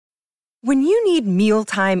When you need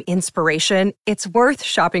mealtime inspiration, it's worth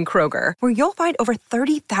shopping Kroger, where you'll find over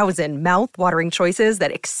 30,000 mouth-watering choices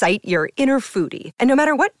that excite your inner foodie. And no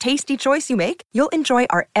matter what tasty choice you make, you'll enjoy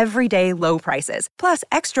our everyday low prices, plus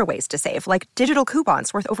extra ways to save, like digital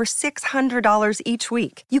coupons worth over $600 each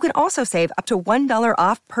week. You can also save up to $1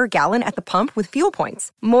 off per gallon at the pump with fuel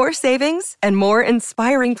points. More savings and more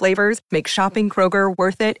inspiring flavors make shopping Kroger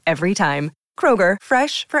worth it every time. Kroger,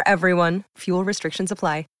 fresh for everyone. Fuel restrictions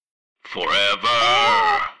apply.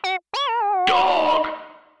 Forever Dog.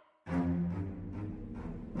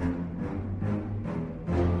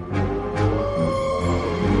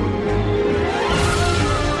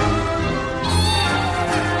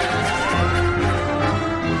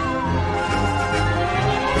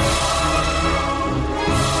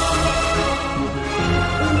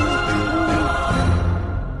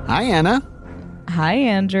 Hi, Anna. Hi,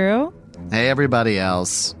 Andrew. Hey, everybody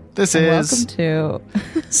else. This And is... welcome to...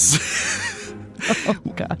 Oh,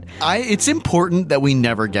 God. It's important that we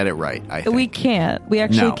never get it right, I think. We can't. We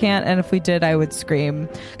actually No. can't. And if we did, I would scream.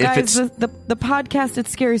 Guys, the podcast,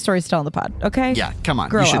 it's Scary Stories to Tell on the Pod, okay? Yeah, come on.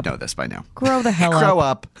 Grow You should up. know this by now. Grow the hell Grow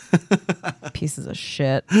up. up. Pieces of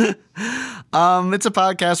shit. It's a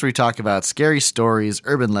podcast where we talk about scary stories,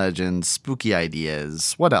 urban legends, spooky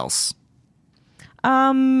ideas. What else?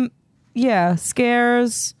 Yeah,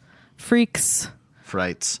 scares, freaks,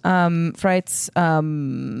 Frights. frights,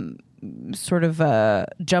 sort of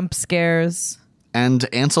jump scares. And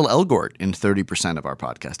Ansel Elgort in 30% of our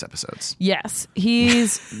podcast episodes. Yes,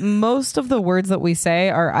 most of the words that we say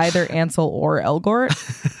are either Ansel or Elgort,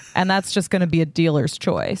 and that's just going to be a dealer's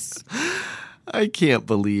choice. I can't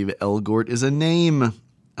believe Elgort is a name.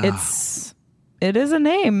 It is a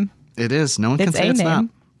name. It is. No one can It's say a it's not. name.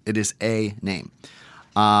 It is a name.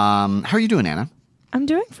 How are you doing, Anna? I'm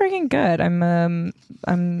doing freaking good.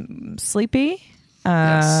 I'm sleepy,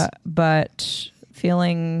 Yes. but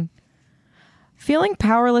feeling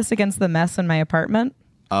powerless against the mess in my apartment.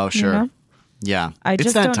 Oh, sure. know? Yeah. I It's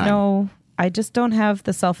just that don't time. know. I just don't have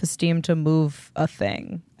the self-esteem to move a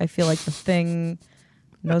thing. I feel like the thing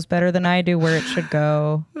knows better than I do where it should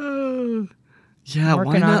go. Yeah, why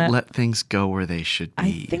working on not it. let things go where they should be?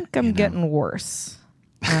 I think I'm getting worse.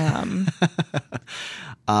 What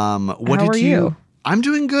How did are you? I'm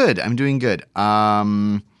doing good.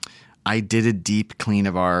 I did a deep clean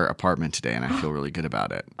of our apartment today, and I feel really good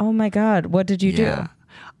about it. Oh my God. What did you Yeah.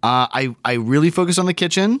 I really focused on the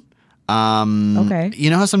kitchen. Okay. You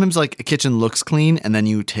know how sometimes like a kitchen looks clean, and then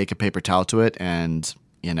you take a paper towel to it, and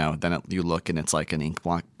then you look and it's like an ink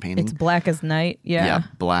block painting. It's black as night. Yeah.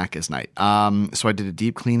 Black as night. So I did a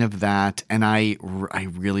deep clean of that, and I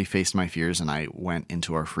really faced my fears, and I went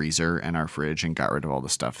into our freezer and our fridge and got rid of all the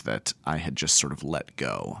stuff that I had just sort of let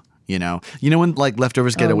go. You know when like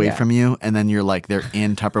leftovers get away yeah. from you, and then you're like they're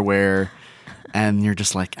in Tupperware, and you're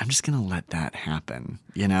just like, I'm just gonna let that happen.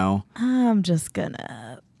 You know? I'm just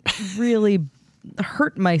gonna really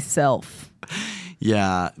hurt myself.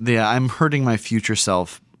 Yeah. I'm hurting my future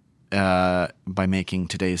self by making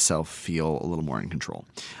today's self feel a little more in control.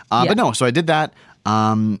 Yeah. But no, so I did that. But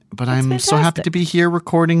I'm so happy fantastic. to be here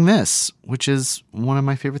recording this, which is one of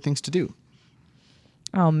my favorite things to do.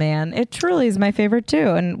 Oh man, it truly is my favorite too.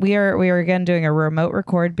 And we are again doing a remote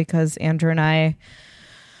record because Andrew and I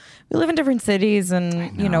we live in different cities,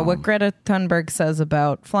 and you know what Greta Thunberg says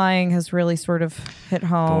about flying has really sort of hit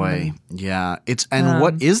home. Boy, yeah.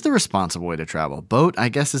 What is the responsible way to travel? Boat, I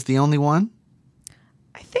guess, is the only one.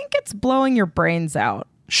 I think it's blowing your brains out.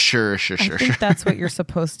 Sure. I think that's what you're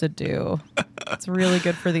supposed to do. It's really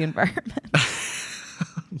good for the environment.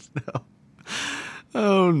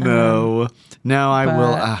 Oh no. Now I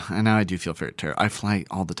will. but- And now I do feel very terrible. I fly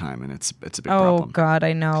all the time, and it's a big Oh problem. God,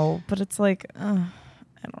 I know, but it's like, I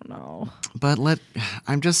don't know. But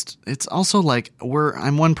it's also like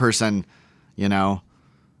I'm one person, you know.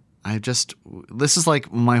 This is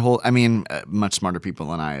like my whole, much smarter people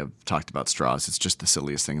than I have talked about straws. It's just the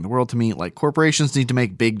silliest thing in the world to me. Like corporations need to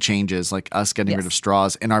make big changes, like us getting rid Yes. of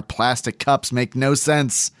straws, and our plastic cups make no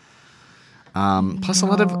sense. Plus a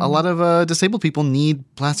lot of disabled people need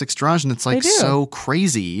plastic straws, and it's like They do. so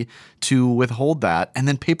crazy to withhold that. And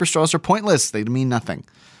then paper straws are pointless. They mean nothing.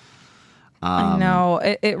 I know.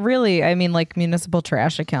 It really, like municipal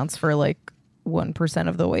trash accounts for like 1%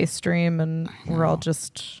 of the waste stream, and we're all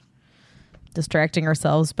just distracting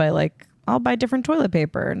ourselves by like, I'll buy different toilet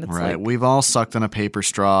paper. And it's Right. like, We've all sucked on a paper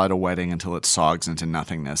straw at a wedding until it sogs into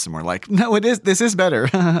nothingness, and we're like, no, this is better.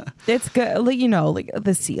 it's good. Like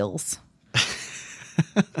the seals.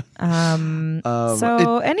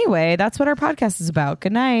 So anyway, that's what our podcast is about.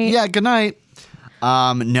 Good night. Yeah, good night.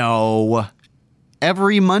 No.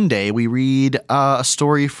 Every Monday, we read a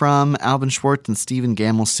story from Alvin Schwartz and Stephen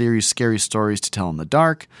Gammell's series, Scary Stories to Tell in the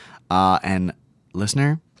Dark. And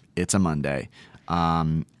listener, it's a Monday.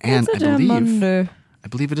 And It's a damn Monday. I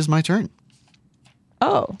believe it is my turn.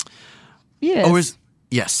 Oh. Yes.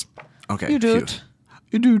 Yes. Okay. You do phew. it.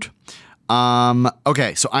 You do it.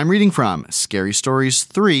 Okay, so I'm reading from Scary Stories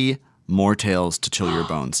 3, More Tales to Chill Your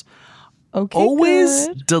Bones. Okay. Always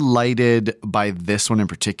good. delighted by this one in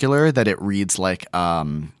particular, that it reads like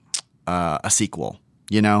a sequel.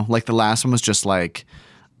 You know, like the last one was just like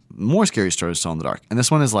more Scary Stories to Tell in the Dark. And this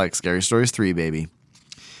one is like Scary Stories 3, baby.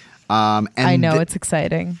 And I know, it's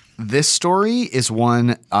exciting. This story is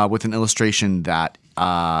one with an illustration that,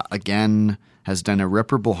 again, has done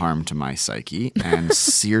irreparable harm to my psyche and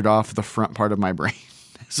seared off the front part of my brain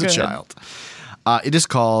as a Good. child. It is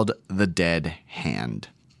called The Dead Hand.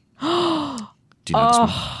 Do you know this one?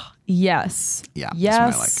 Yes. Yeah, this Yes.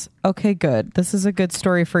 one I like. Okay, good. This is a good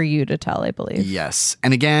story for you to tell, I believe. Yes.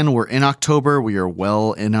 And again, we're in October. We are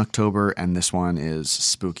well in October, and this one is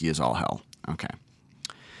spooky as all hell. Okay.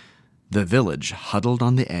 The village huddled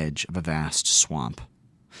on the edge of a vast swamp.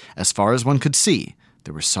 As far as one could see,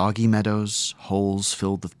 there were soggy meadows, holes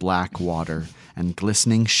filled with black water, and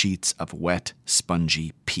glistening sheets of wet,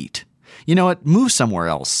 spongy peat. You know what? Move somewhere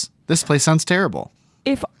else. This place sounds terrible.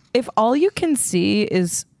 If all you can see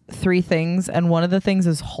is 3 things and one of the things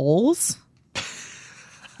is holes,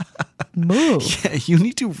 move. Yeah, you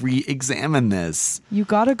need to re-examine this. You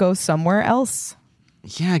got to go somewhere else.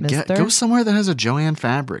 Yeah, Mister? go somewhere that has a Joanne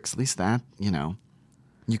Fabrics. At least that, you know,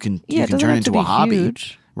 you can Yeah, it turn doesn't have to into be a hobby.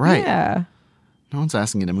 huge. Right. Yeah. No one's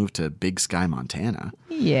asking you to move to Big Sky, Montana.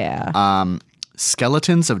 Yeah.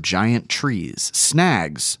 Skeletons of giant trees,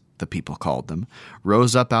 snags, the people called them,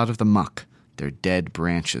 rose up out of the muck, their dead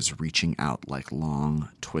branches reaching out like long,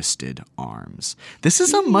 twisted arms. This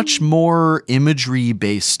is a much more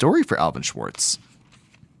imagery-based story for Alvin Schwartz.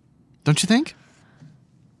 Don't you think?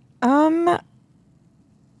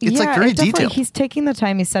 It's like very definitely- detailed. He's taking the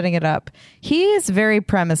time. He's setting it up. He is very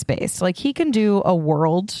premise based. Like he can do a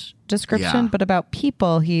world description, Yeah. but about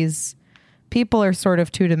people, people are sort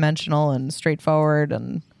of 2-dimensional and straightforward,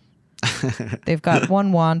 and they've got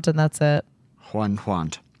one want, and that's it. Juan.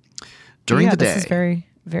 During the day. This is very,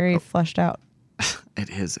 very fleshed out. It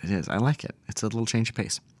is. I like it. It's a little change of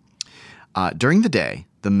pace. During the day,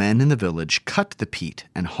 the men in the village cut the peat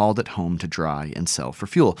and hauled it home to dry and sell for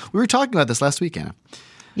fuel. We were talking about this last week, Anna.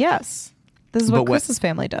 Yes, this is But what what- Chris's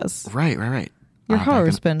family does. Right. Your Back in-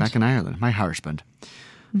 husband. Back in Ireland. My husband.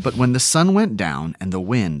 But when the sun went down and the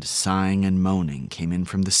wind, sighing and moaning, came in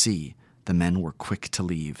from the sea, the men were quick to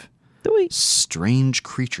leave. Strange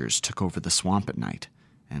creatures took over the swamp at night,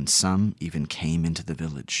 and some even came into the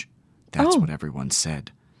village. That's what everyone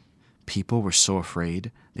said. People were so afraid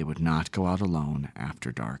they would not go out alone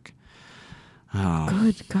after dark.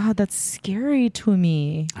 Good God, that's scary to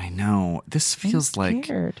me. I know. This feels like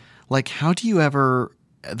Scared. how do you ever...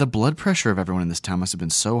 The blood pressure of everyone in this town must have been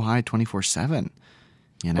so high 24/7.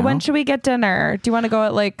 You know? When should we get dinner? Do you want to go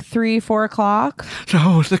at like 3-4 o'clock?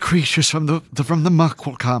 No, the creatures from the muck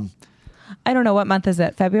will come. I don't know. What month is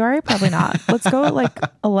it? February? Probably not. Let's go at like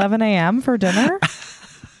 11 a.m. for dinner.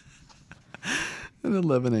 An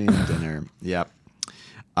 11 a.m. dinner. Yep.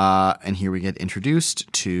 And here we get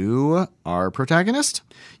introduced to our protagonist.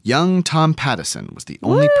 Young Tom Pattison was the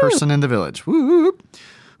only person in the village who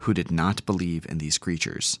did not believe in these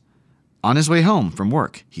creatures. On his way home from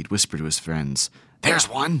work, he'd whisper to his friends, "There's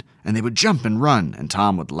one!" And they would jump and run, and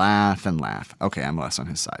Tom would laugh and laugh. Okay, I'm less on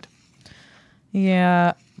his side.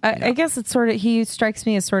 Yeah. I guess it's sort of, he strikes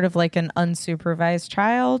me as sort of like an unsupervised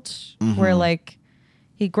child where like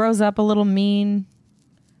he grows up a little mean,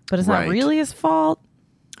 but it's Right. not really his fault.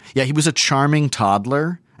 Yeah, he was a charming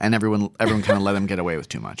toddler, and everyone kind of let him get away with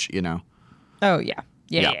too much, you know? Oh, yeah.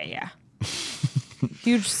 Yeah.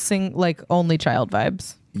 Huge only child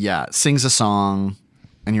vibes. Yeah, sings a song,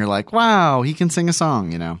 and you're like, wow, he can sing a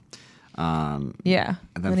song, you know? Yeah.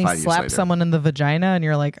 And then he 5 years slaps later. someone in the vagina and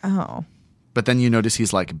you're like, oh. But then you notice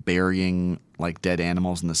he's like burying like dead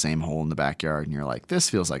animals in the same hole in the backyard, and you're like, this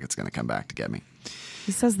feels like it's going to come back to get me.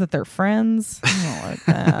 He says that they're friends. I don't like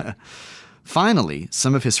that. Finally,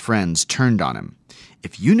 some of his friends turned on him.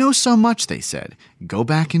 "If you know so much," they said, "go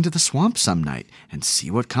back into the swamp some night and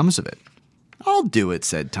see what comes of it." "I'll do it,"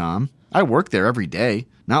 said Tom. "I work there every day.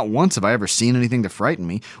 Not once have I ever seen anything to frighten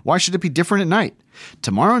me. Why should it be different at night?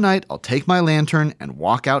 Tomorrow night, I'll take my lantern and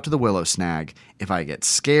walk out to the willow snag. If I get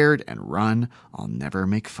scared and run, I'll never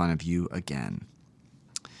make fun of you again."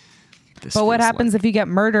 But what happens if you get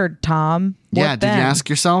murdered, Tom? Yeah, What did you then? ask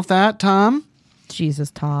yourself that, Tom?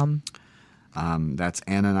 Jesus, Tom. That's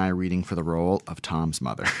Anna and I reading for the role of Tom's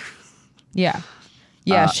mother. Yeah.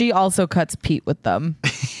 Yeah, she also cuts Pete with them.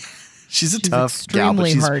 She's a tough gal, but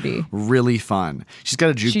extremely she's hardy. really fun. She's got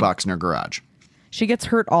a jukebox in her garage. She gets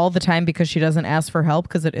hurt all the time because she doesn't ask for help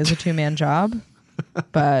because it is a 2-man job.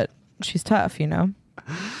 But she's tough, you know?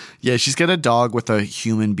 Yeah, she's got a dog with a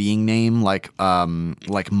human being name like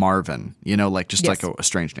Marvin, you know, like just Yes. like a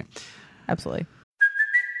strange name. Absolutely.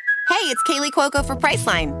 Hey, it's Kaylee Cuoco for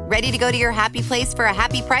Priceline. Ready to go to your happy place for a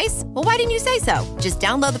happy price? Well, why didn't you say so? Just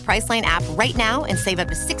download the Priceline app right now and save up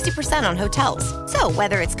to 60% on hotels. So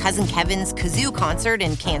whether it's Cousin Kevin's Kazoo Concert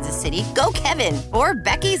in Kansas City, go Kevin, or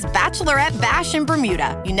Becky's Bachelorette Bash in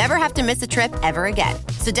Bermuda, you never have to miss a trip ever again.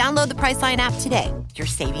 So download the Priceline app today. Your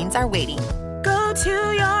savings are waiting. Go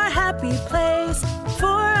to your happy place for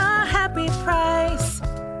a happy price.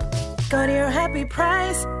 Go to your happy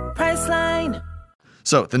price, Priceline.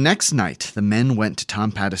 So the next night, the men went to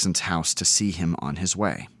Tom Patterson's house to see him on his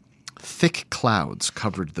way. Thick clouds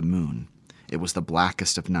covered the moon. It was the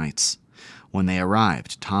blackest of nights. When they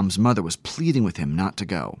arrived, Tom's mother was pleading with him not to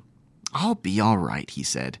go. "I'll be all right," he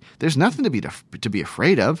said. "There's nothing to be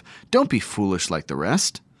afraid of. Don't be foolish like the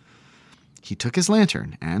rest." He took his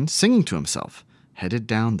lantern and, singing to himself, headed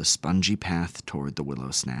down the spongy path toward the willow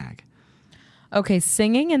snag. Okay,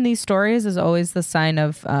 singing in these stories is always the sign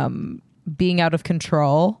of being out of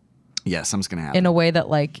control Yeah, something's going to happen. in a way that,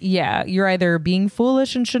 like, yeah, you're either being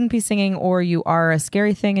foolish and shouldn't be singing, or you are a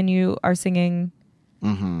scary thing and you are singing.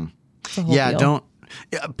 Mm-hmm. Yeah, don't.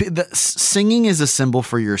 Yeah, singing is a symbol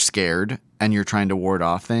for you're scared and you're trying to ward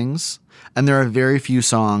off things. And there are very few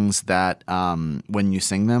songs that, when you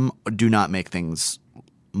sing them, do not make things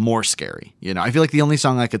more scary. You know, I feel like the only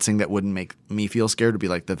song I could sing that wouldn't make me feel scared would be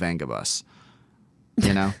like the Vangabus.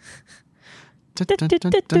 You know.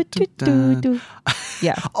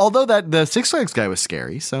 Yeah. Although the Six Flags guy was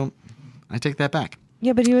scary, so I take that back.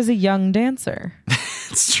 Yeah, but he was a young dancer.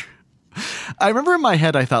 It's true. I remember in my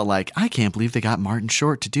head I thought like, I can't believe they got Martin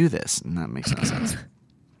Short to do this, and that makes no sense.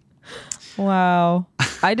 Wow.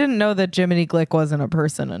 I didn't know that Jiminy Glick wasn't a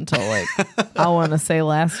person until, like, I want to say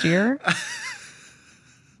last year.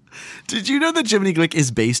 Did you know that Jiminy Glick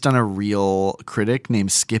is based on a real critic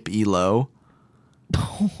named Skip E. Lowe?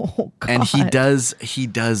 Oh, God. And he does,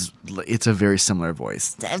 it's a very similar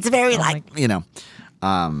voice. It's very you know.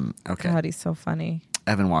 Okay. God, he's so funny.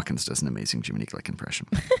 Evan Watkins does an amazing Jiminy Glick impression.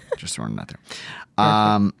 Just throwing it out there.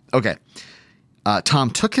 Okay. Tom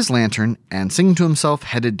took his lantern and, singing to himself,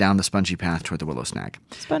 headed down the spongy path toward the willow snag.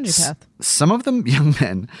 Spongy path. Some of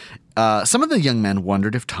the young men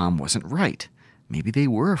wondered if Tom wasn't right. Maybe they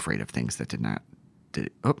were afraid of things that did not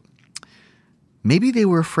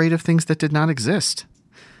exist.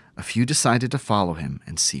 A few decided to follow him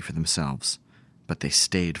and see for themselves, but they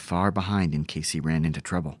stayed far behind in case he ran into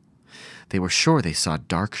trouble. They were sure they saw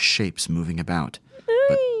dark shapes moving about,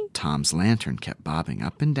 but Tom's lantern kept bobbing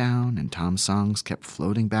up and down, and Tom's songs kept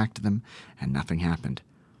floating back to them, and nothing happened.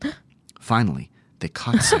 Finally, they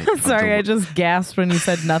caught sight of Sorry, I just gasped when you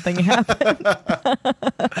said nothing happened.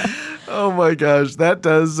 Oh my gosh,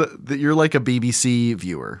 you're like a BBC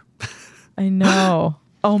viewer. I know.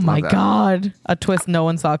 Oh my that. God. A twist no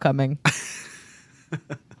one saw coming.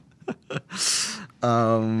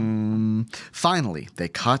 Finally, they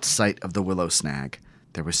caught sight of the willow snag.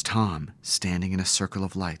 There was Tom, standing in a circle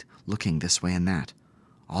of light, looking this way and that.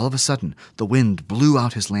 All of a sudden, the wind blew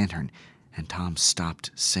out his lantern, and Tom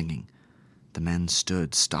stopped singing. The men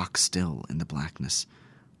stood stock still in the blackness,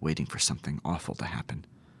 waiting for something awful to happen.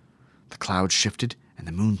 The clouds shifted, and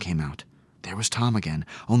the moon came out. There was Tom again,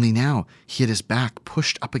 only now he had his back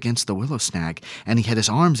pushed up against the willow snag, and he had his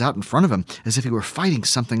arms out in front of him as if he were fighting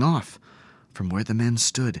something off. From where the men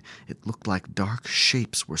stood, it looked like dark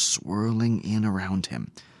shapes were swirling in around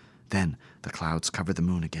him. Then the clouds covered the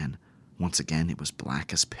moon again. Once again, it was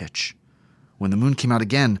black as pitch. When the moon came out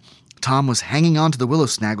again, Tom was hanging onto the willow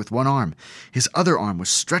snag with one arm. His other arm was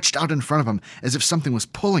stretched out in front of him as if something was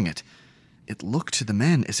pulling it. It looked to the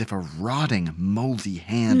men as if a rotting, moldy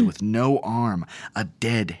hand with no arm, a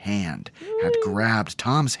dead hand, had grabbed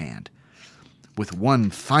Tom's hand. With one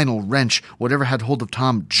final wrench, whatever had hold of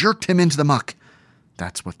Tom jerked him into the muck.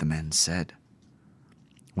 That's what the men said.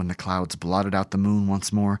 When the clouds blotted out the moon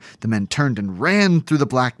once more, the men turned and ran through the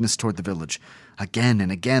blackness toward the village. Again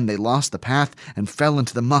and again they lost the path and fell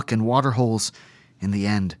into the muck and water holes. In the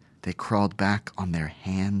end, they crawled back on their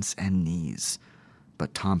hands and knees.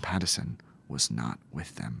 But Tom Patterson was not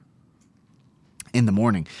with them. In the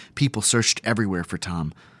morning, people searched everywhere for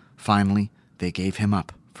Tom. Finally, they gave him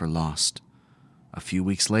up for lost. A few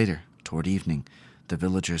weeks later, toward evening, the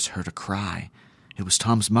villagers heard a cry. It was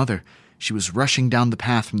Tom's mother. She was rushing down the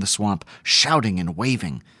path from the swamp, shouting and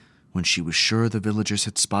waving. When she was sure the villagers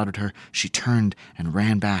had spotted her, she turned and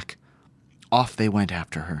ran back. Off they went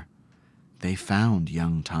after her. They found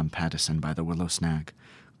young Tom Pattison by the willow snag,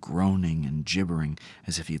 groaning and gibbering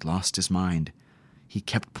as if he'd lost his mind. He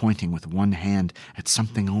kept pointing with one hand at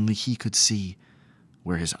something only he could see.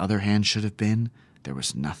 Where his other hand should have been, there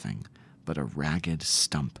was nothing but a ragged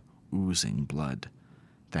stump oozing blood.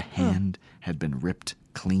 The hand had been ripped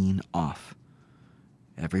clean off.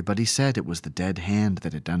 Everybody said it was the dead hand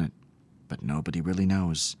that had done it, but nobody really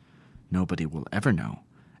knows. Nobody will ever know,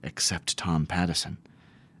 except Tom Pattison,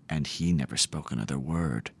 and he never spoke another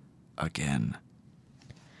word again.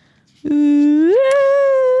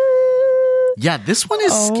 Yeah, this one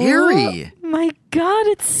is scary. My God,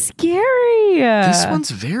 it's scary. This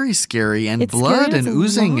one's very scary, and It's blood scary, and it's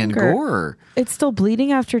oozing and longer. gore. It's still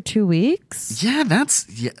bleeding after 2 weeks. Yeah, that's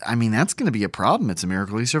going to be a problem. It's a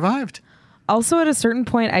miracle he survived. Also, at a certain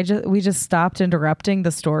point, we just stopped interrupting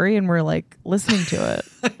the story and we're like listening to it.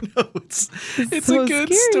 I know, it's so a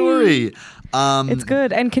good scary. story. It's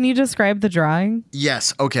good. And can you describe the drawing?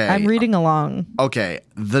 Yes, okay. I'm reading along. Okay,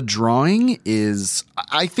 the drawing is,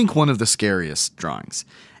 I think, one of the scariest drawings.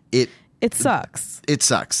 It sucks. It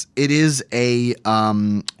sucks. It is a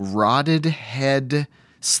rotted head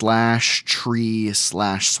 / tree /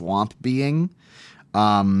 swamp being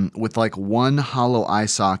with like one hollow eye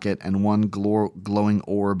socket and one glowing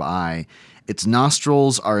orb eye. Its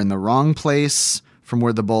nostrils are in the wrong place from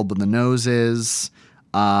where the bulb of the nose is.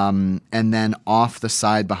 And then off the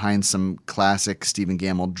side behind some classic Stephen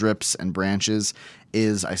Gamble drips and branches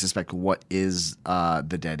is, I suspect, what is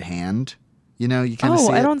the dead hand. You know, you kind of see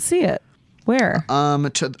it. I don't see it. Where?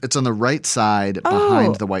 It's on the right side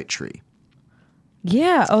behind the white tree.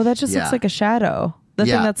 Yeah. Oh, that just Yeah. looks like a shadow. The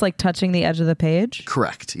Yeah. thing that's like touching the edge of the page.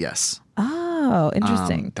 Correct. Yes. Oh,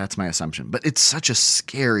 interesting. That's my assumption. But it's such a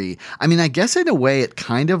scary. I mean, I guess in a way it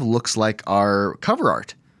kind of looks like our cover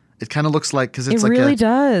art. It kind of looks like, because it's it like really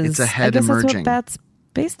does. It's a head I guess emerging. That's what Bats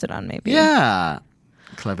based it on, maybe. Yeah.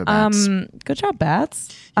 Clever Bats. Good job,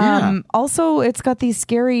 Bats. Yeah. Also, it's got these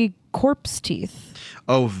scary corpse teeth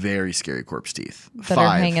Oh, very scary corpse teeth. that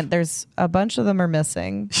are hanging. There's a bunch of them are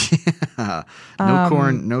missing.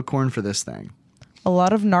 No corn for this thing. A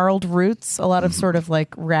lot of gnarled roots. A lot of sort of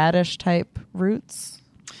like radish type roots.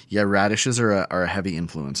 Yeah, radishes are a heavy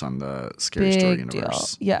influence on the Scary Story Big deal.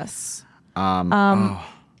 universe. Yes.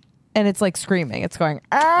 And it's like screaming. It's going,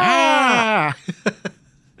 ah!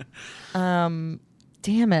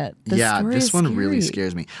 Damn it. This one really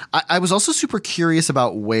scares me. I was also super curious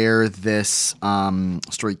about where this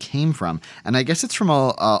story came from. And I guess it's from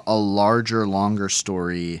a larger, longer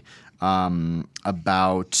story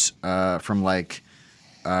about from like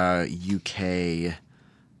UK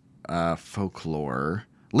folklore.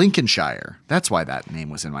 Lincolnshire. That's why that name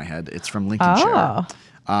was in my head. It's from Lincolnshire. Oh.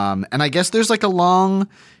 And I guess there's like a long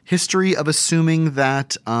history of assuming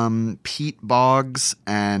that peat bogs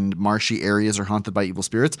and marshy areas are haunted by evil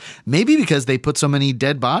spirits. Maybe because they put so many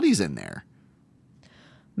dead bodies in there.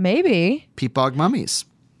 Maybe. Peat bog mummies.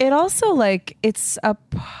 It also like it's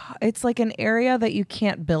like an area that you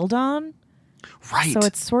can't build on. Right. So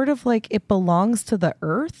it's sort of like it belongs to the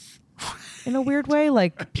earth in a weird way.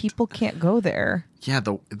 Like people can't go there. Yeah,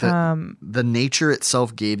 the nature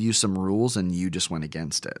itself gave you some rules and you just went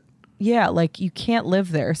against it. Yeah, like you can't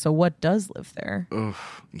live there. So what does live there? Ugh,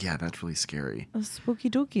 yeah, that's really scary. A spooky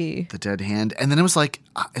dooky. The dead hand. And then it was like,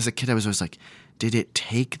 as a kid, I was always like, did it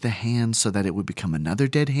take the hand so that it would become another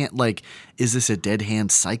dead hand? Like, is this a dead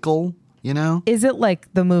hand cycle? You know? Is it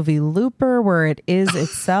like the movie Looper where it is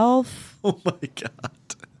itself? Oh my God.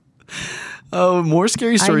 Oh, more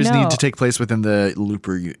scary stories know. need to take place within the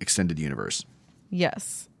Looper extended universe.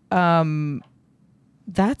 Yes. That's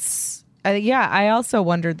yeah, I also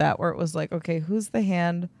wondered that, where it was like, okay, who's the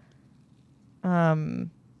hand? Yeah,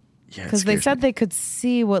 Because they said they could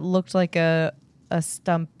see what looked like a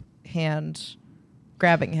stump hand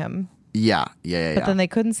grabbing him. Yeah. But then they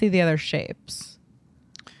couldn't see the other shapes.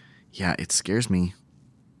 Yeah, it scares me.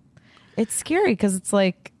 It's scary because it's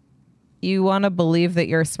like you want to believe that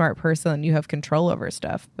you're a smart person and you have control over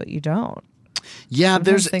stuff, but you don't. Yeah,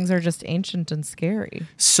 Sometimes things are just ancient and scary.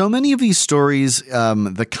 So many of these stories,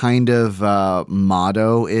 the kind of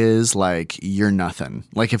motto is like, you're nothing.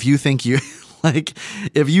 Like if you think you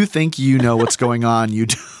know what's going on, you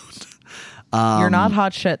don't. You're not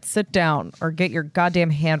hot shit. Sit down or get your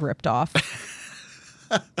goddamn hand ripped off.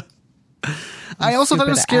 I also thought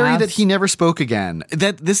it was scary that he never spoke again.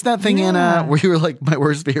 That thing, Anna, where you were like, my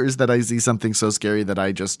worst fear is that I see something so scary that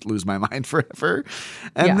I just lose my mind forever.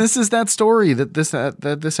 And this is that story that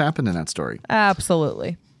this happened in that story.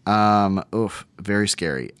 Absolutely. Oof, very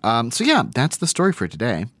scary. So yeah, that's the story for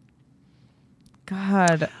today.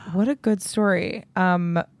 God, what a good story.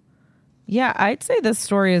 Yeah, I'd say this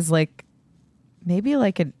story is like maybe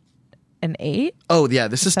like an 8. Oh yeah,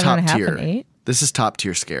 this is 7.5, top tier. an 8. This is top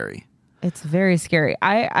tier scary. It's very scary.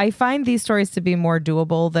 I find these stories to be more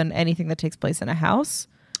doable than anything that takes place in a house.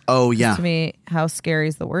 Oh yeah. To me, house scary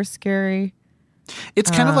is the worst scary.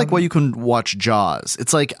 It's kind of like why you can watch Jaws.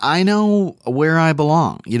 It's like, I know where I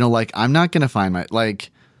belong. You know, like I'm not going to find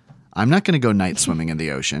I'm not going to go night swimming in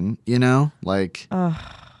the ocean, you know? Like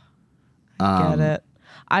Get it.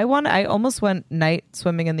 I almost went night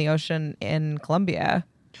swimming in the ocean in Colombia.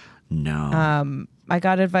 No. I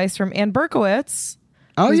got advice from Ann Berkowitz.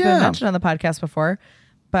 Oh, who's yeah. been mentioned on the podcast before.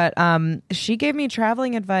 But she gave me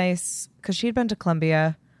traveling advice because she had been to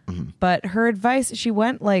Colombia. Mm-hmm. But her advice, she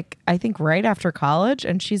went like, I think right after college,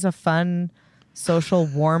 and she's a fun, social,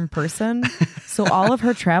 warm person. So all of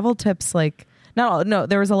her travel tips, like, no,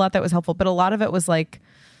 there was a lot that was helpful, but a lot of it was like,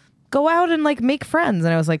 go out and like make friends.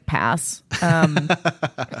 And I was like, pass.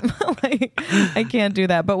 Like, I can't do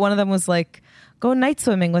that. But one of them was like, go night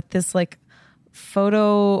swimming with this like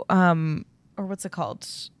photo, or what's it called?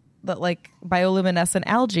 That like bioluminescent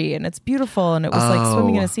algae, and it's beautiful, and it was like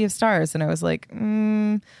swimming in a sea of stars. And I was like,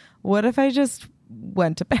 what if I just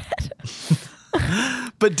went to bed?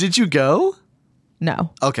 But did you go?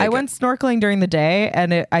 No. Okay. I good. went snorkeling during the day,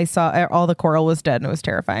 and I saw all the coral was dead, and it was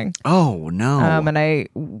terrifying. Oh no. And I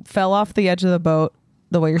fell off the edge of the boat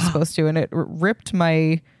the way you're supposed to, and it ripped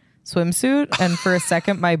my swimsuit, and for a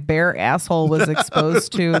second my bare asshole was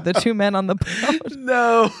exposed to the two men on the boat.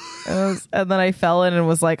 No. And then I fell in and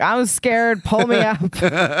was like, I'm scared, pull me up.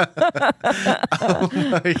 Oh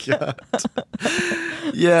my god.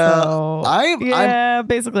 Yeah. So,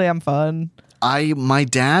 basically I'm fun. My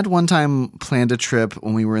dad one time planned a trip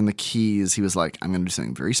when we were in the Keys. He was like, I'm going to do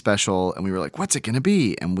something very special. And we were like, what's it going to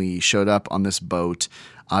be? And we showed up on this boat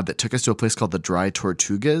that took us to a place called the Dry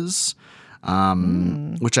Tortugas,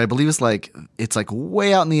 which I believe is like, it's like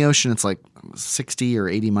way out in the ocean. It's like 60 or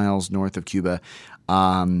 80 miles north of Cuba.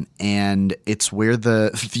 And it's where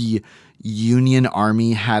the Union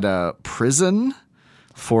Army had a prison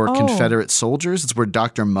for Confederate soldiers. It's where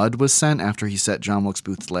Dr. Mudd was sent after he set John Wilkes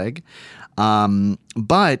Booth's leg.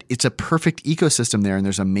 But it's a perfect ecosystem there, and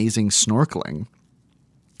there's amazing snorkeling.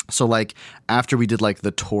 So like after we did like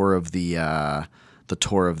the tour of the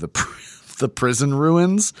the prison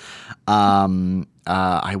ruins,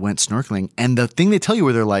 I went snorkeling, and the thing they tell you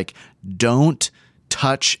where they're like, don't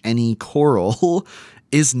touch any coral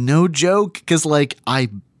is no joke, because like I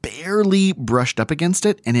barely brushed up against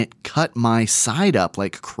it and it cut my side up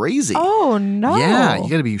like crazy. Oh no. Yeah, you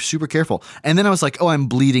got to be super careful. And then I was like, oh, I'm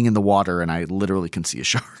bleeding in the water, and I literally can see a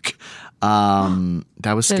shark.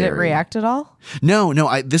 That was scary. Did it react at all? No.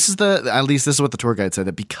 At least this is what the tour guide said,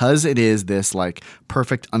 that because it is this like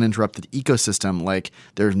perfect uninterrupted ecosystem, like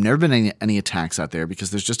there's never been any attacks out there because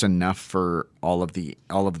there's just enough for all of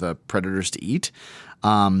the predators to eat.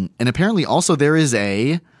 And apparently also there is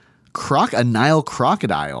a Nile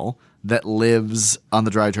crocodile that lives on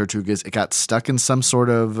the Dry Tortugas. It got stuck in some sort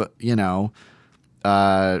of,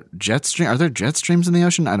 jet stream. Are there jet streams in the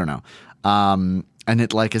ocean? I don't know. And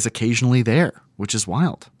it like is occasionally there, which is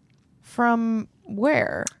wild. From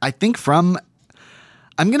where? I think I'm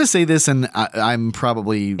going to say this, and I'm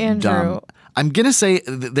probably dumb. I'm going to say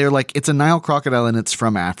they're like, it's a Nile crocodile and it's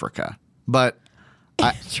from Africa, but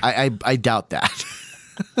I doubt that.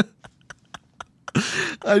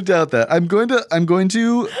 I doubt that. I'm going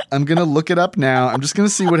to look it up now. I'm just going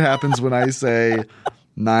to see what happens when I say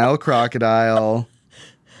Nile crocodile.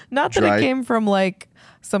 Not that it came from like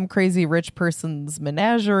some crazy rich person's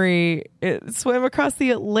menagerie. It swam across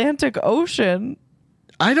the Atlantic Ocean.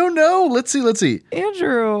 I don't know. Let's see.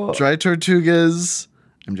 Andrew. Dry Tortugas.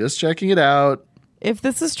 I'm just checking it out. If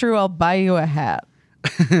this is true, I'll buy you a hat.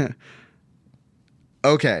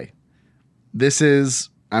 Okay.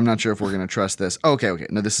 I'm not sure if we're going to trust this. Okay.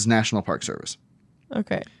 No, this is National Park Service.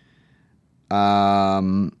 Okay.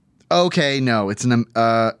 Okay, no, it's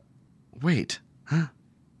wait.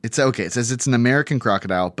 It's okay. It says it's an American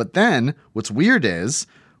crocodile, but then what's weird is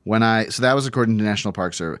so that was according to National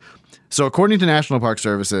Park Service. So according to National Park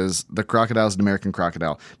Services, the crocodile is an American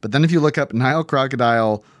crocodile. But then if you look up Nile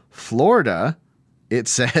crocodile, Florida, it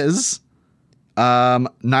says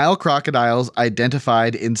Nile crocodiles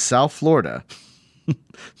identified in South Florida.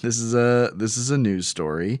 This is a news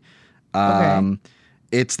story. Okay.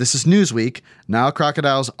 This is Newsweek. Nile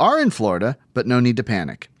crocodiles are in Florida, but no need to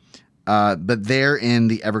panic. But they're in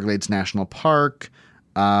the Everglades National Park,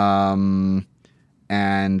 and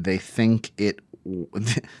they think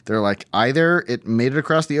they're like, either it made it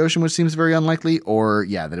across the ocean, which seems very unlikely, or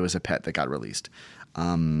that it was a pet that got released.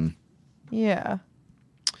 Yeah.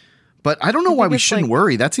 But I don't know why we it's shouldn't like-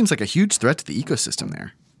 worry. That seems like a huge threat to the ecosystem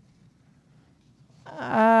there.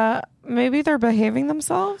 Maybe they're behaving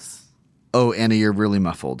themselves. Oh, Anna, you're really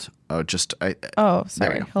muffled. Oh, just I. Oh, There we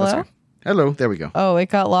sorry. go. That's Hello? fine. Hello. There we go. Oh, it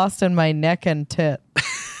got lost in my neck and tit.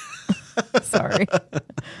 Sorry.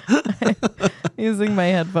 Using my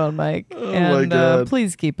headphone mic. my God.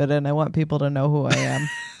 Please keep it in. I want people to know who I am.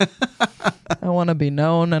 I want to be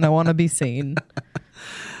known and I want to be seen.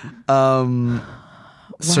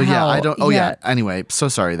 So yeah, I Wow. don't. Oh yeah. Yeah. Anyway, so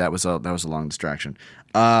sorry. That was a long distraction.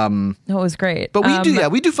 No, it was great. But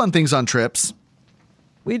we do fun things on trips.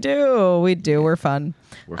 We do. We're fun.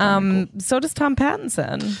 We're fun and cool. So does Tom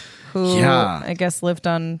Pattinson, who Yeah. I guess lived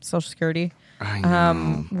on Social Security. I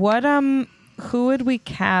know. Who would we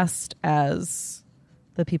cast as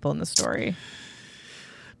the people in the story?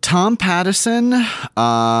 Tom Patterson.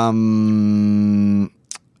 I'm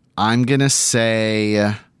gonna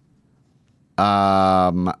say.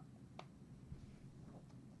 Tom.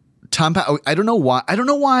 I don't know why. I don't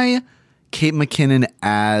know why Kate McKinnon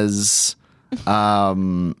as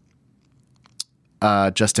Justin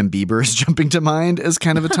Bieber is jumping to mind as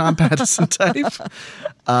kind of a Tom Patterson type.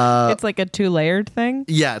 It's like a 2-layered thing.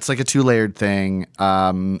 Yeah, it's like a 2-layered thing.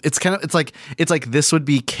 It's like this would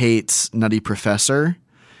be Kate's Nutty Professor,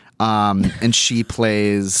 and she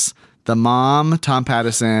plays the mom, Tom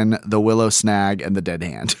Patterson, the Willow Snag, and the Dead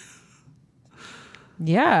Hand.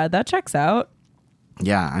 Yeah, that checks out.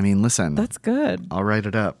 Yeah, I mean, listen, That's good. I'll write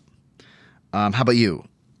it up. How about you?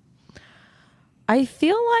 I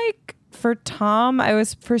feel like for Tom, I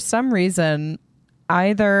was for some reason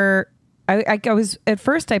either I was at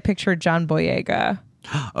first I pictured John Boyega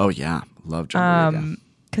Oh yeah, love John Boyega.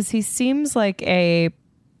 because he seems like a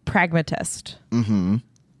pragmatist. Mm-hmm.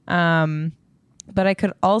 But I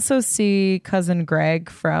could also see Cousin Greg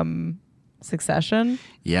from Succession.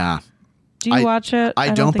 Yeah, Do you watch it? I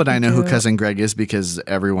don't, but think I you know who do. Cousin Greg is because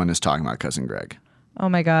everyone is talking about Cousin Greg. Oh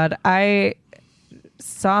my God. I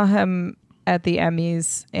saw him at the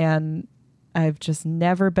Emmys and I've just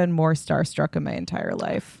never been more starstruck in my entire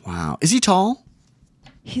life. Wow, is he tall?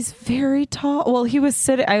 He's very tall. Well, he was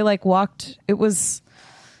sitting, I like walked, it was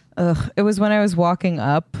when I was walking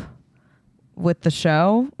up with the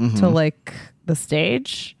show to like the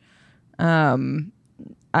stage.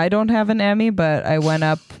 I don't have an Emmy, but I went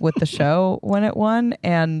up with the show when it won,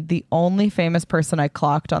 and the only famous person I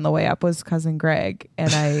clocked on the way up was Cousin Greg,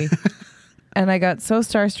 and I got so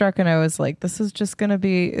starstruck, and I was like, "This is just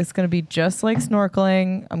it's gonna be just like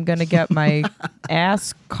snorkeling. I'm gonna get my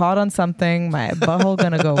ass caught on something, my butthole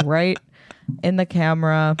gonna go right in the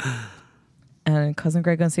camera, and Cousin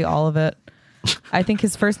Greg gonna see all of it." I think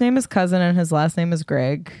his first name is Cousin and his last name is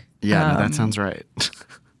Greg. Yeah, no, that sounds right.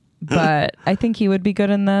 But I think he would be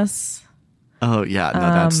good in this. Oh yeah,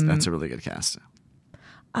 no, that's a really good cast.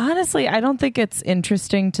 Honestly, I don't think it's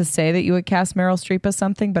interesting to say that you would cast Meryl Streep as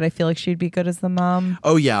something, but I feel like she'd be good as the mom.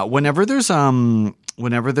 Oh yeah, whenever there's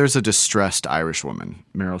a distressed Irish woman,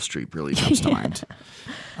 Meryl Streep really jumps to mind.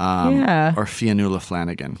 Yeah. Or Fionnuala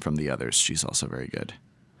Flanagan from The Others, she's also very good.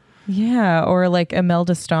 Yeah, or like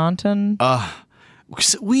Imelda Staunton.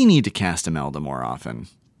 We need to cast Imelda more often.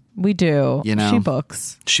 We do. You know? She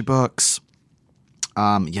books. She books.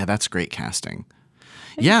 Yeah, that's great casting.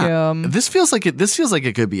 Yeah, you. this feels like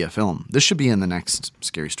it could be a film. This should be in the next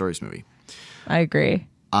Scary Stories movie. I agree.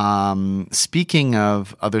 Speaking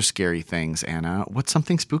of other scary things, Anna, what's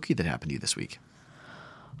something spooky that happened to you this week?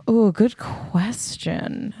 Oh, good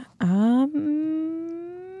question. Let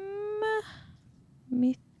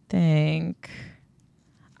me think.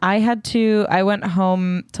 I went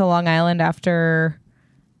home to Long Island after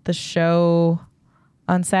the show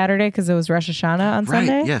on Saturday because it was Rosh Hashanah on Right,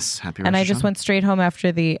 Sunday. yes. Happy Rosh And I just Hashanah. went straight home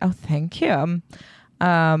after thank you.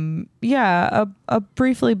 A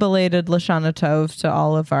briefly belated Lashana Tov to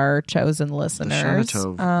all of our chosen listeners.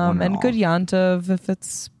 Lashana Tov, one and and all. good Yantov if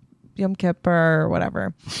it's Yom Kippur or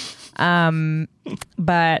whatever.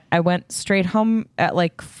 But I went straight home at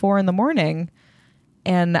like 4 a.m.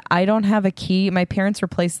 and I don't have a key. My parents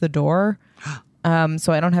replaced the door.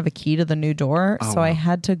 So I don't have a key to the new door. Oh, I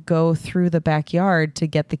had to go through the backyard to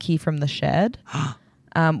get the key from the shed.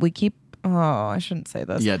 We keep, I shouldn't say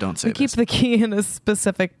this. Yeah, don't say We keep this. the key in a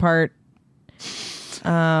specific part. Fuck,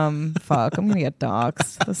 I'm going to get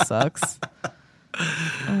doxxed. This sucks.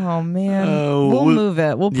 Oh man. We'll move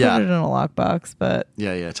it. We'll put yeah. it in a lockbox, but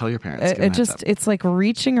Yeah. Tell your parents. Give them a heads up. it's like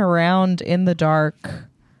reaching around in the dark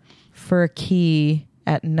for a key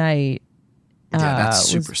at night. Yeah, that's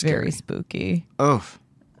super was very scary. spooky. Oh.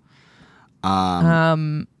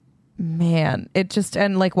 Man, it just,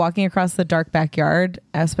 and like walking across the dark backyard,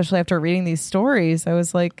 especially after reading these stories, I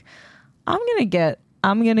was like, I'm gonna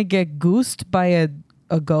get goosed by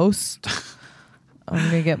a ghost. I'm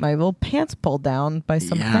gonna get my little pants pulled down by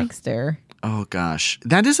some prankster. Oh gosh,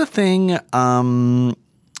 that is a thing.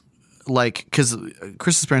 Like, because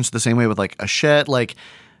Chris's parents are the same way with like a shed. Like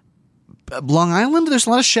Long Island, there's a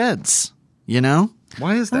lot of sheds. You know,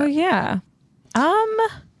 why is that? Oh yeah.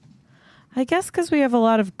 I guess because we have a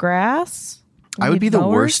lot of grass. I would be the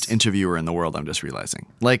worst interviewer in the world, I'm just realizing.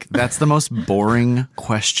 Like, that's the most boring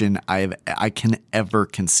question I can ever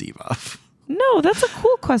conceive of. No, that's a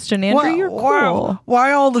cool question, Andrew. You're cool.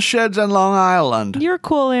 Why all the sheds on Long Island? You're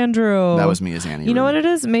cool, Andrew. That was me as Annie. You know what it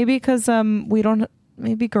is? Maybe because we don't.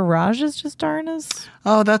 Maybe garages just aren't as.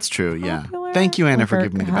 Oh, that's true. Yeah. Popular. Thank you, Anna, like for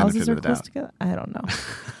giving me the benefit of the doubt. Together. I don't know.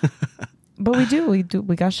 But we do.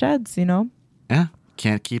 We got sheds. You know. Yeah.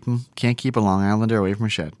 Can't keep a Long Islander away from a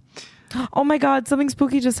shed. Oh my God! Something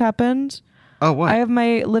spooky just happened. Oh, what? I have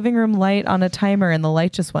my living room light on a timer, and the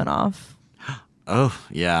light just went off. Oh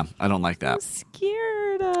yeah, I don't like that. I'm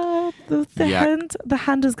scared. The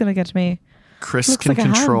hand is gonna get me. Chris can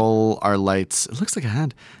control our lights. It looks like a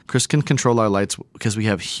hand. Chris can control our lights because we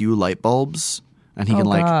have Hue light bulbs, and he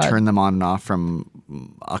can turn them on and off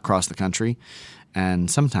from across the country. And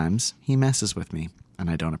sometimes he messes with me, and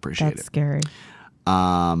I don't appreciate it. That's scary.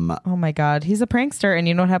 Oh my God, he's a prankster, and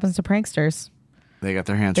you know what happens to pranksters? They got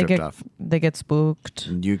their hands ripped off. They get spooked.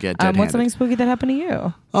 You get dead-handed. What's something spooky that happened to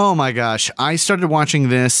you? Oh my gosh, I started watching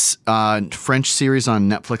this French series on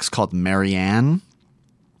Netflix called Marianne.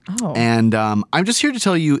 Oh, and I'm just here to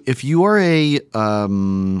tell you, if you are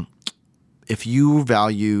if you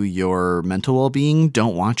value your mental well-being,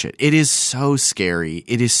 don't watch it. It is so scary.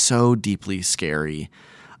 It is so deeply scary.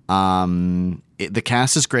 The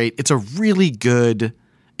cast is great. It's really good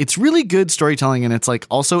storytelling, and it's like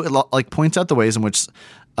also it like points out the ways in which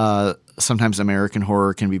sometimes American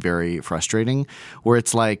horror can be very frustrating, where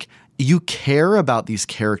it's like you care about these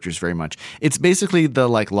characters very much. It's basically the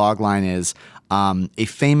like log line is a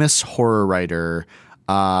famous horror writer.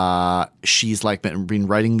 She's like been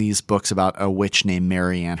writing these books about a witch named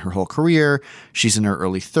Marianne her whole career. She's in her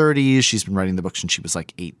early 30s. She's been writing the books since she was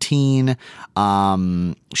like 18.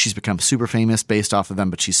 She's become super famous based off of them,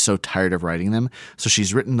 but she's so tired of writing them. So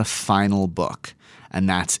she's written the final book, and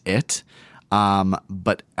that's it.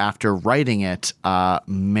 But after writing it,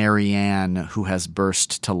 Marianne, who has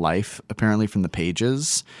burst to life apparently from the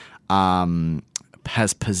pages,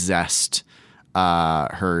 has possessed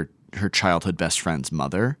her childhood best friend's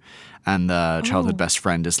mother, and the childhood best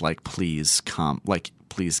friend is like, please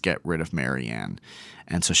get rid of Marianne.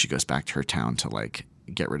 And so she goes back to her town to like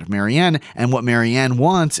get rid of Marianne. And what Marianne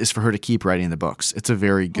wants is for her to keep writing the books. It's a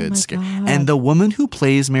very good scare. And the woman who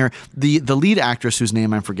plays the lead actress, whose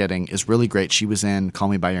name I'm forgetting, is really great. She was in Call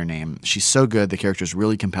Me by Your Name. She's so good. The character is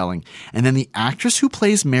really compelling. And then the actress who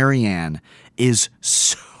plays Marianne is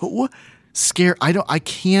so scare. I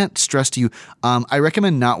can't stress to you. I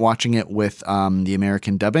recommend not watching it with the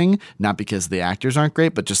American dubbing, not because the actors aren't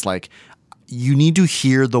great, but just like you need to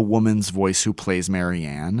hear the woman's voice who plays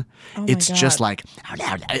Marianne. It's just like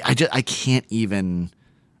I can't even.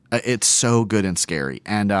 It's so good and scary.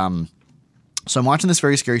 And so I'm watching this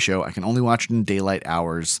very scary show. I can only watch it in daylight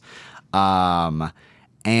hours. And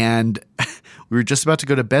we were just about to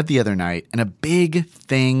go to bed the other night, and a big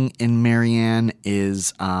thing in Marianne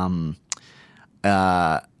is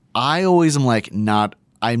I always am like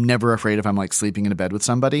I'm never afraid if I'm like sleeping in a bed with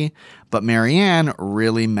somebody, but Marianne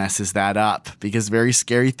really messes that up because very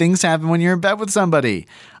scary things happen when you're in bed with somebody.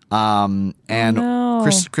 And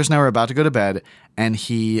Chris and I were about to go to bed, and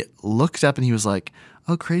he looked up and he was like,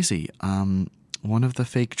 "Oh, crazy. One of the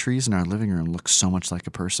fake trees in our living room looks so much like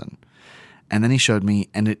a person." And then he showed me,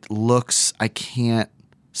 and I can't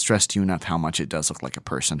stress to you enough how much it does look like a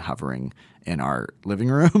person hovering in our living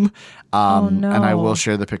room. And I will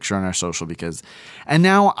share the picture on our social and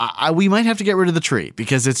now we might have to get rid of the tree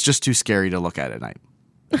because it's just too scary to look at night.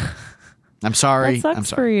 I'm sorry. That sucks I'm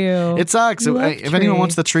sorry. for you. It sucks. If anyone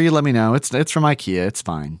wants the tree, let me know. It's from IKEA. It's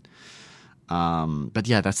fine. But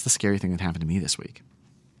yeah, that's the scary thing that happened to me this week.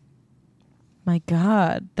 My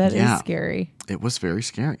God, that is scary. It was very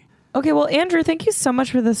scary. Okay, well, Andrew, thank you so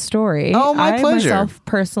much for this story. Oh, my pleasure. I myself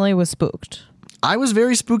personally was spooked. I was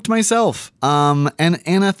very spooked myself. And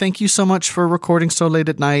Anna, thank you so much for recording so late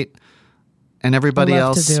at night. And everybody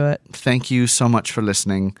else, to do it. Thank you so much for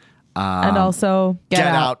listening. And also, get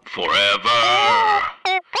out. Forever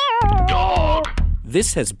Dog.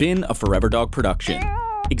 This has been a Forever Dog production.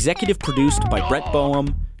 Executive produced by Brett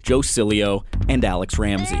Boehm, Joe Cilio, and Alex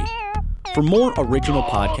Ramsey. For more original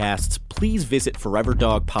podcasts, please visit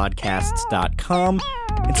foreverdogpodcasts.com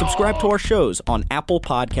and subscribe to our shows on Apple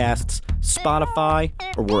Podcasts, Spotify,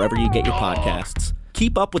 or wherever you get your podcasts.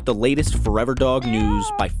 Keep up with the latest Forever Dog news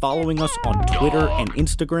by following us on Twitter and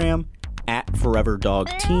Instagram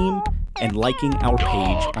 @ForeverDogTeam and liking our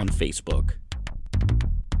page on Facebook.